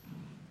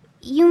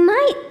You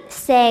might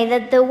say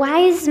that the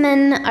wise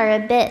men are a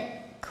bit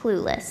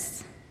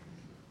clueless.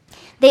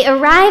 They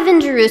arrive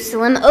in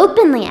Jerusalem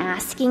openly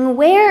asking,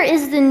 "Where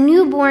is the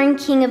newborn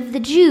King of the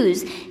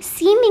Jews?"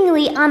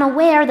 seemingly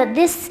unaware that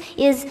this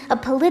is a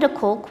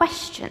political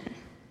question.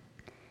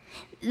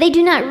 They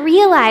do not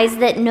realize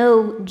that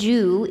no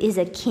Jew is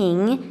a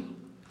king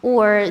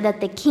or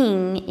that the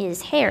king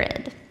is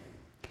Herod.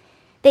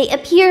 They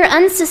appear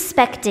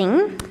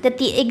unsuspecting that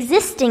the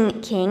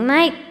existing king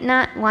might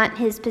not want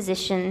his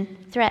position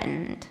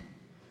threatened.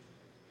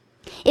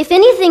 If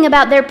anything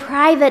about their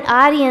private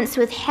audience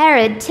with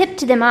Herod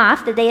tipped them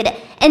off that they had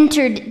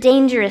entered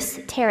dangerous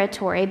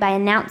territory by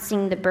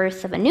announcing the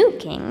birth of a new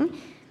king,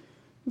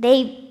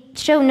 they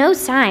show no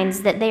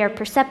signs that they are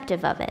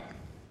perceptive of it.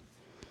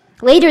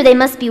 Later, they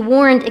must be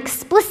warned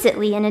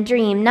explicitly in a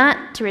dream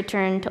not to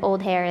return to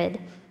old Herod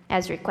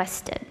as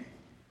requested.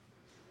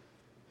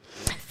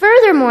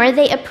 Furthermore,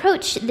 they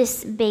approach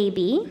this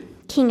baby,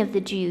 King of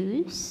the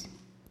Jews,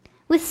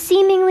 with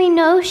seemingly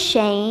no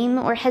shame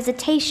or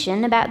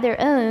hesitation about their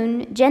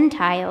own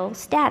Gentile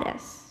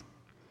status.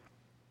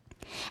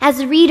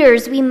 As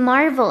readers, we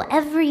marvel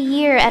every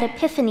year at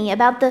Epiphany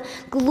about the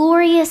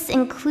glorious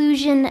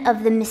inclusion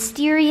of the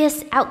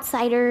mysterious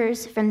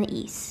outsiders from the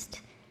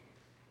East.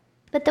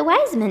 But the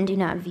wise men do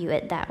not view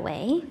it that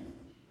way.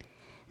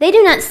 They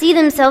do not see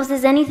themselves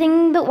as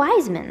anything but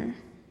wise men.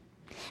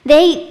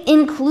 They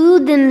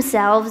include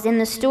themselves in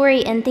the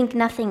story and think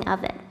nothing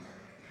of it.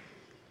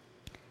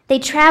 They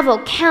travel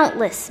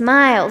countless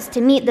miles to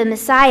meet the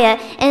Messiah,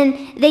 and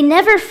they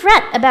never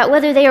fret about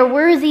whether they are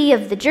worthy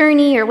of the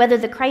journey or whether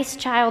the Christ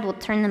child will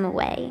turn them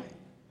away.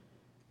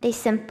 They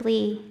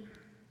simply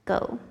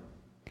go.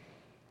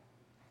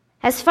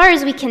 As far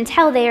as we can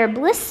tell, they are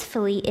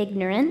blissfully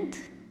ignorant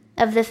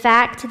of the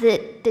fact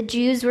that the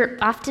Jews were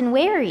often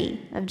wary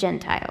of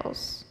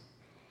Gentiles.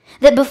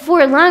 That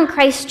before long,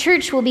 Christ's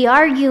church will be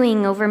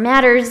arguing over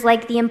matters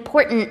like the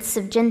importance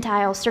of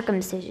Gentile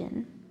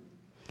circumcision.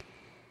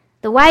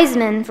 The wise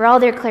men, for all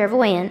their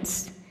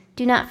clairvoyance,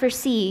 do not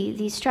foresee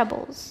these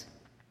troubles.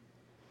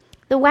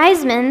 The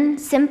wise men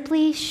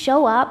simply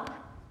show up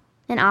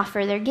and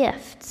offer their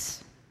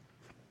gifts.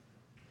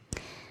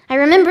 I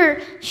remember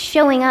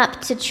showing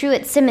up to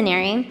Truett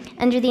Seminary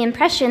under the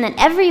impression that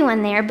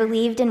everyone there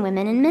believed in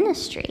women in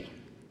ministry.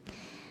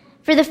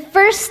 For the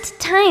first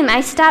time,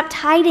 I stopped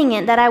hiding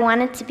it that I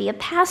wanted to be a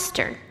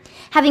pastor.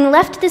 Having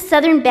left the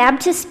Southern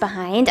Baptist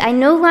behind, I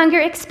no longer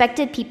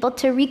expected people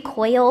to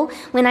recoil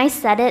when I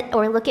said it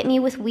or look at me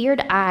with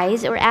weird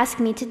eyes or ask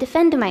me to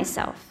defend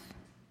myself.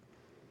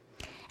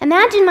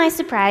 Imagine my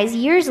surprise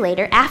years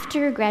later,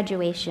 after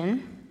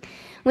graduation,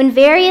 when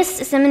various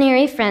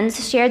seminary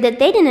friends shared that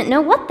they didn't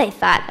know what they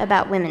thought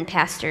about women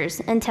pastors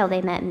until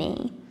they met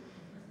me.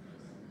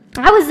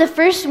 I was the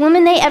first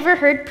woman they ever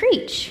heard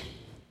preach.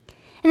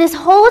 And this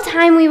whole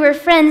time we were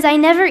friends, I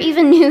never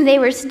even knew they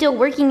were still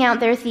working out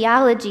their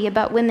theology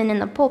about women in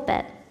the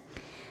pulpit.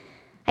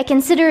 I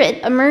consider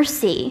it a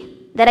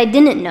mercy that I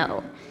didn't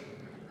know,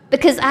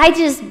 because I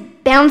just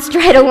bounced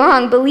right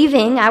along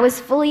believing I was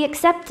fully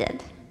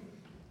accepted.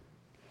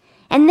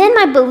 And then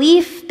my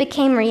belief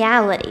became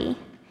reality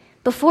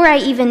before I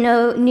even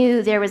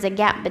knew there was a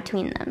gap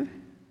between them.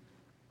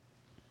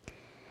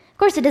 Of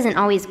course, it doesn't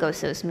always go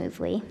so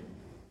smoothly.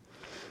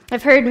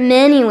 I've heard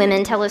many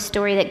women tell a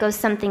story that goes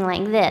something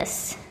like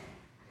this.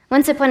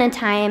 Once upon a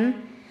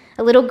time,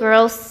 a little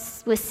girl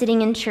was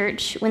sitting in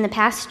church when the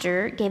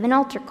pastor gave an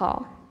altar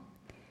call.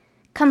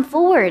 "Come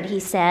forward," he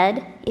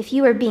said, "if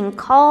you are being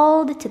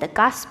called to the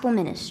gospel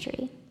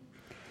ministry."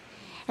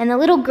 And the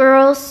little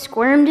girl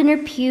squirmed in her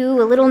pew,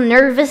 a little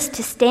nervous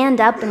to stand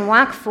up and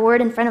walk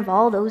forward in front of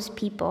all those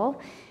people.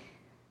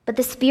 But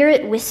the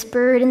Spirit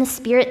whispered and the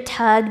Spirit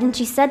tugged, and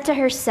she said to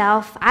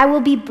herself, "I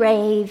will be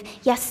brave.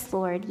 Yes,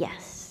 Lord,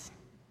 yes."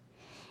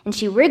 And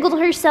she wriggled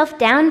herself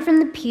down from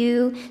the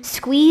pew,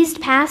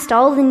 squeezed past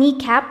all the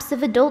kneecaps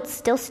of adults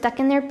still stuck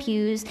in their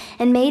pews,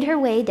 and made her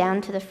way down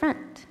to the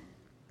front.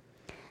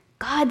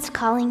 "God's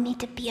calling me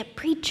to be a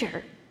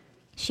preacher,"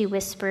 she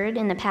whispered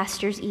in the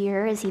pastor's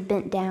ear as he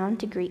bent down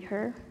to greet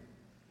her.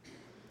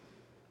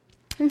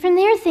 And from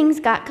there,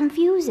 things got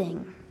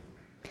confusing.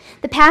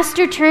 The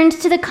pastor turned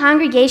to the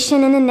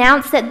congregation and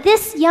announced that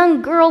this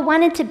young girl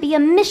wanted to be a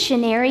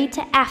missionary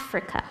to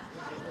Africa.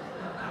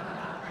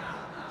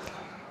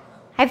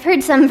 I've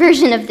heard some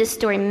version of this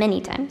story many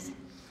times.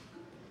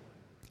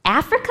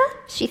 Africa?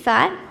 She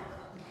thought.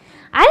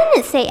 I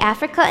didn't say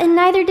Africa, and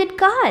neither did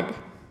God.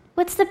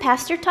 What's the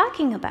pastor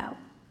talking about?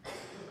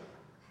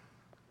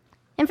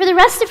 And for the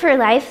rest of her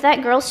life,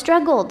 that girl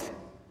struggled,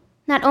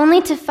 not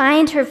only to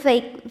find her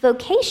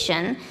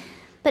vocation,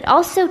 but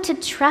also to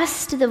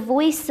trust the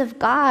voice of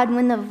God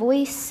when the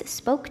voice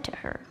spoke to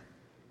her.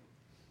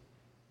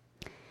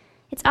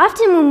 It's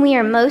often when we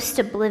are most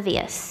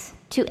oblivious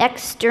to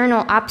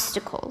external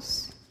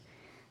obstacles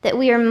that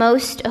we are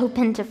most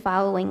open to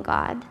following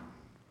God.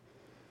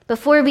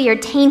 Before we are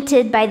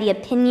tainted by the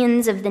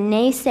opinions of the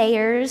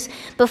naysayers,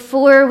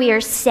 before we are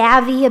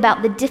savvy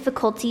about the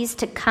difficulties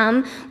to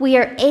come, we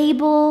are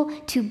able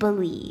to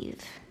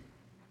believe.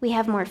 we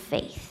have more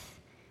faith.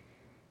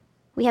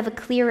 We have a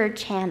clearer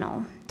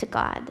channel to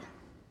God.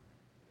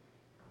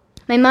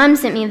 My mom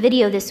sent me a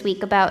video this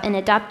week about an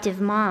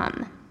adoptive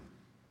mom,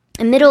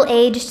 a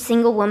middle-aged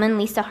single woman,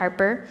 Lisa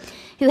Harper,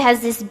 who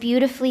has this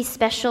beautifully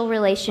special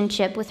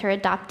relationship with her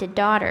adopted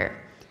daughter,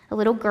 a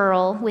little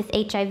girl with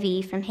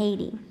HIV from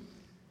Haiti.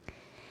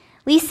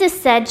 Lisa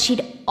said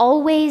she'd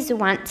always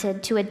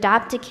wanted to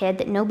adopt a kid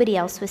that nobody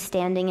else was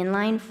standing in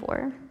line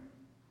for.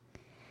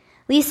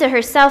 Lisa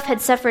herself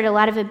had suffered a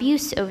lot of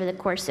abuse over the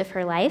course of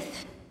her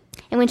life,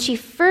 and when she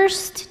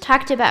first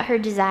talked about her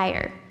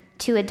desire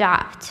to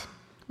adopt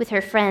with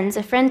her friends,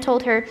 a friend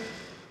told her,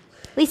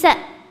 "Lisa,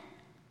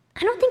 I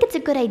don't think it's a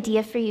good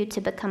idea for you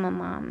to become a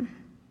mom.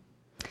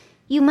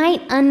 You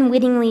might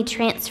unwittingly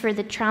transfer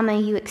the trauma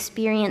you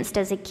experienced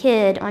as a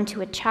kid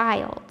onto a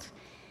child.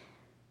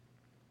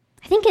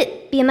 I think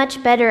it'd be a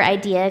much better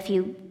idea if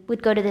you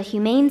would go to the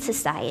Humane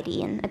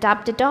Society and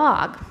adopt a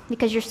dog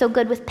because you're so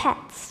good with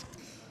pets."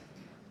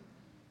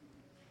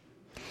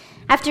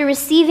 After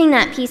receiving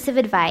that piece of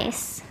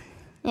advice,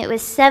 it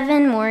was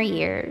 7 more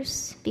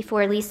years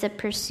before Lisa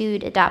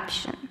pursued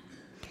adoption.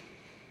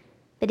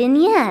 But in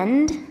the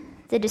end,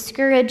 the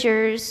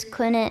discouragers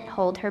couldn't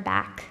hold her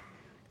back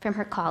from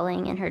her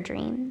calling and her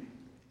dream.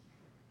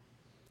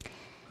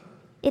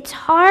 It's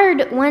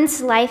hard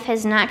once life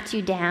has knocked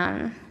you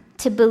down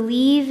to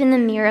believe in the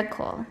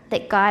miracle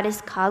that God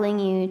is calling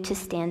you to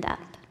stand up.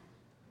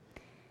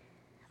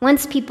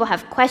 Once people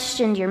have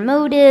questioned your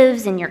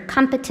motives and your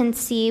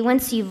competency,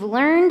 once you've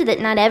learned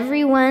that not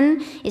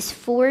everyone is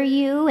for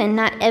you and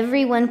not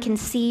everyone can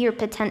see your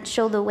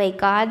potential the way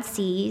God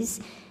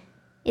sees,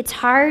 it's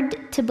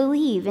hard to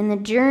believe in the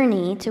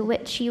journey to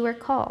which you are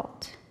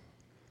called.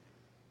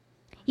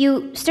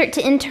 You start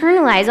to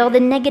internalize all the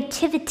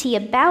negativity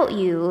about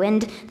you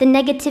and the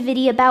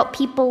negativity about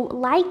people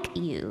like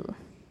you.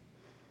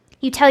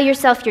 You tell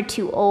yourself you're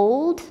too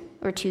old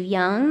or too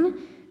young,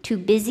 too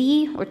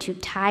busy or too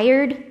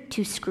tired,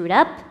 too screwed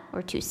up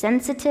or too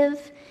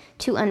sensitive,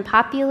 too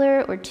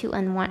unpopular or too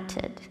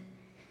unwanted.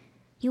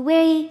 You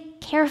weigh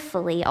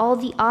carefully all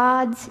the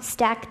odds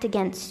stacked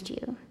against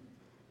you.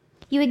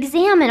 You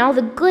examine all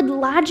the good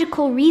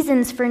logical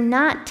reasons for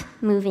not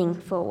moving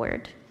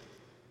forward.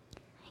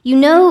 You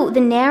know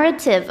the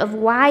narrative of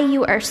why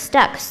you are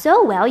stuck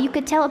so well you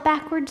could tell it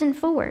backwards and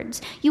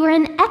forwards. You are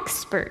an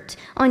expert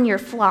on your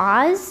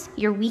flaws,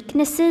 your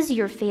weaknesses,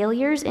 your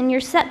failures, and your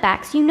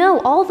setbacks. You know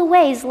all the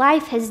ways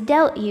life has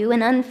dealt you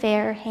an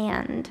unfair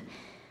hand.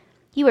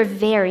 You are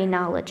very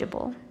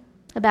knowledgeable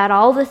about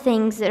all the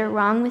things that are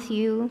wrong with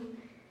you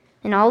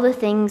and all the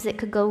things that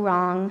could go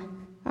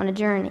wrong on a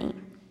journey.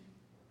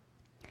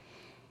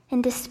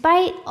 And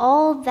despite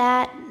all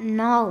that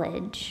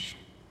knowledge,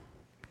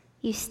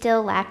 you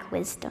still lack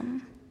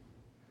wisdom.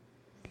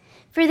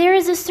 For there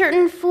is a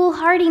certain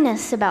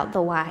foolhardiness about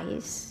the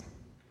wise,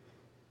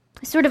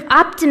 a sort of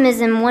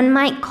optimism one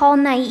might call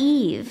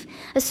naive,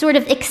 a sort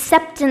of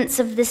acceptance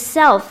of the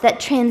self that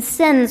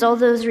transcends all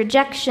those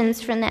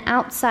rejections from the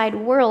outside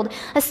world,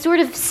 a sort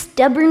of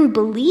stubborn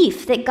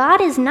belief that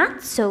God is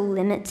not so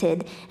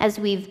limited as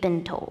we've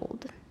been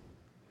told.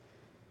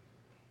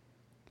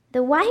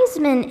 The wise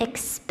men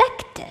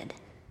expected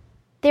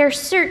their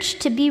search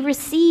to be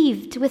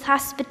received with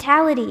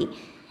hospitality,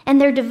 and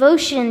their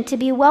devotion to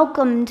be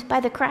welcomed by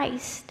the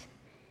Christ.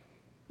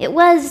 It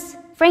was,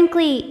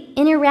 frankly,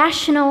 an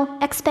irrational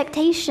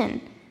expectation,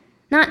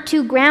 not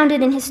too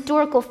grounded in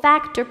historical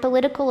fact or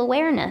political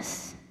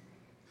awareness.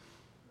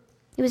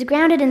 It was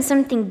grounded in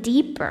something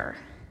deeper,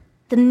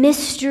 the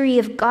mystery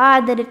of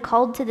God that had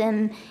called to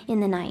them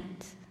in the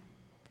night.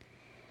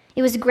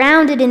 It was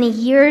grounded in a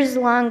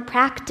years-long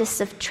practice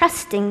of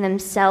trusting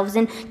themselves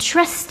and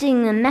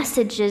trusting the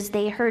messages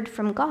they heard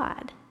from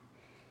God.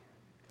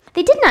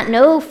 They did not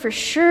know for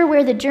sure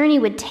where the journey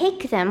would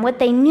take them. What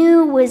they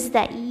knew was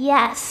that,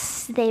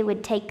 yes, they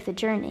would take the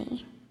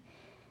journey.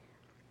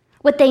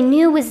 What they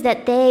knew was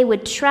that they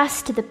would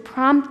trust the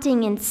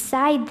prompting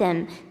inside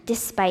them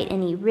despite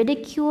any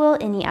ridicule,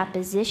 any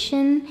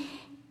opposition,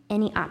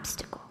 any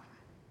obstacle.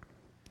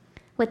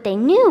 What they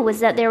knew was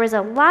that there was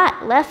a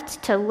lot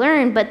left to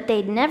learn, but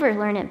they'd never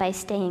learn it by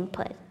staying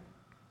put.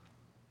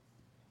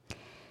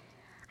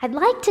 I'd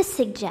like to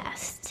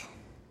suggest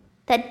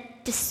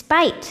that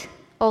despite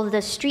all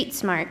the street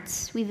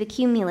smarts we've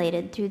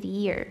accumulated through the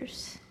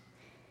years,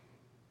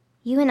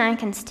 you and I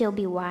can still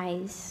be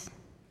wise.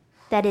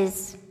 That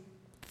is,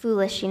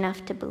 foolish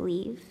enough to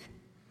believe.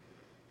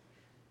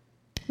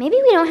 Maybe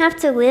we don't have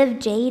to live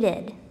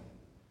jaded,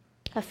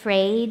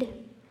 afraid,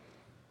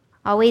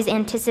 always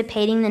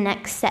anticipating the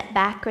next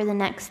setback or the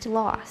next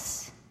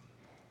loss.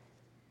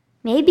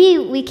 Maybe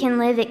we can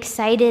live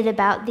excited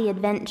about the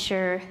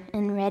adventure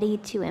and ready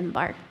to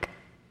embark.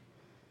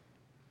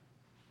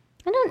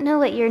 I don't know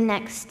what your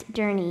next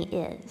journey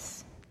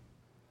is.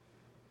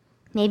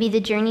 Maybe the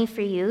journey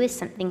for you is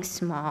something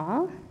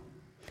small.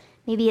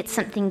 Maybe it's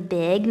something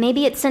big.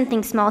 Maybe it's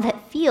something small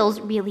that feels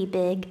really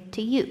big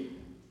to you.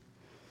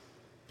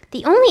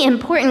 The only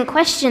important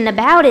question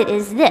about it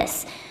is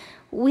this: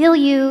 will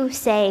you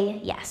say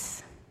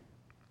yes?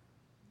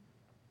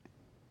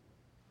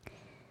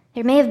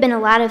 There may have been a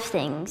lot of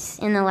things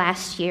in the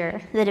last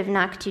year that have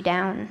knocked you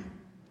down,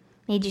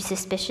 made you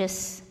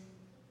suspicious,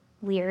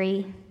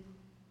 weary.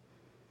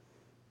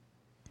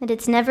 But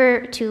it's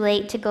never too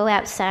late to go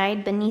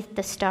outside beneath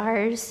the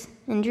stars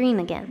and dream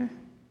again.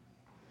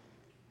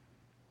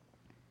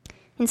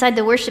 Inside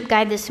the worship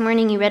guide this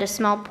morning, you read a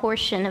small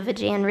portion of a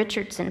Jan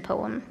Richardson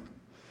poem.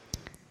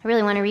 I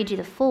really want to read you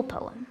the full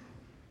poem.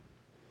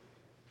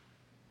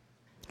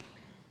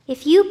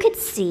 If you could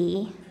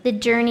see the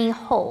journey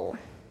whole,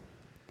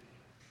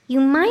 you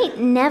might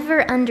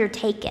never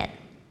undertake it,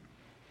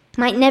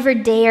 might never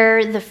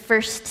dare the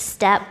first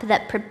step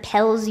that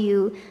propels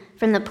you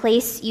from the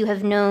place you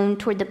have known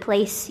toward the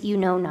place you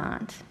know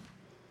not.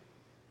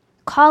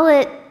 Call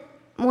it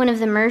one of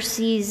the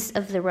mercies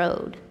of the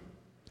road,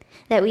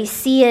 that we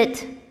see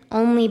it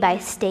only by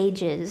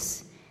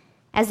stages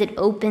as it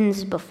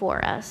opens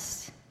before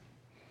us,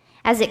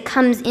 as it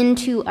comes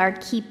into our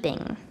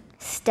keeping,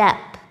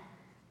 step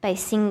by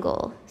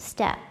single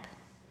step.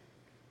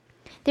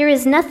 There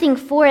is nothing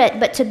for it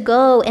but to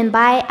go, and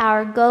by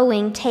our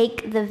going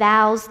take the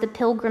vows the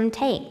pilgrim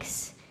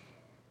takes,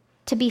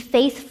 to be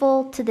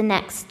faithful to the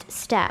next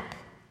step,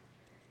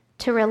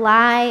 to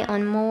rely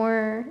on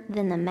more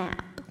than the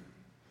map,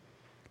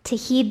 to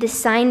heed the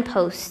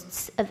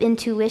signposts of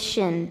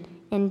intuition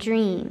and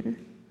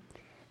dream,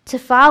 to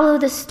follow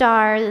the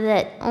star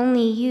that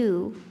only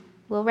you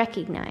will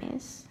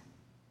recognize,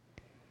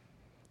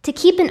 to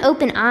keep an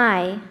open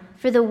eye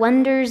for the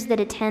wonders that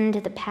attend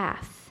the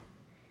path,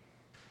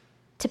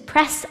 to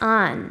press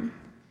on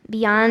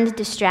beyond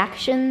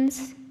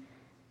distractions,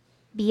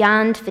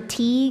 beyond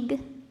fatigue,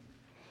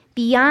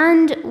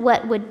 beyond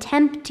what would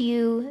tempt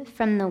you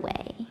from the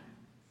way.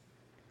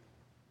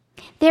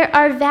 There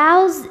are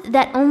vows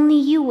that only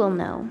you will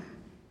know,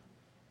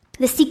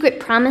 the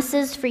secret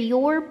promises for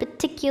your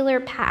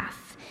particular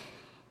path,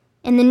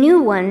 and the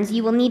new ones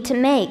you will need to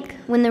make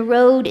when the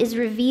road is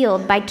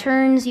revealed by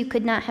turns you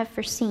could not have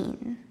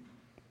foreseen.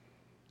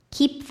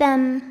 Keep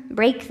them,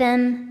 break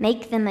them,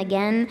 make them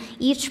again.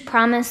 Each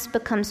promise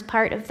becomes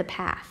part of the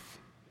path.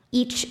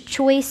 Each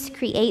choice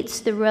creates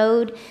the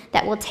road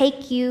that will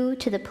take you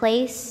to the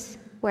place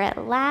where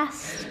at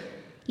last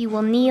you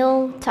will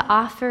kneel to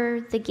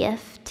offer the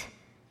gift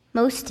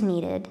most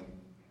needed,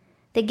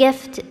 the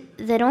gift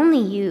that only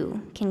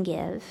you can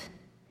give,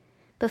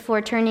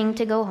 before turning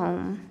to go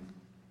home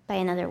by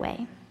another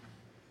way.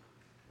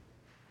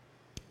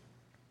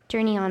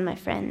 Journey on, my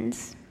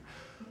friends.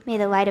 May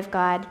the light of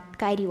God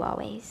guide you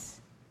always.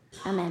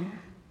 Amen.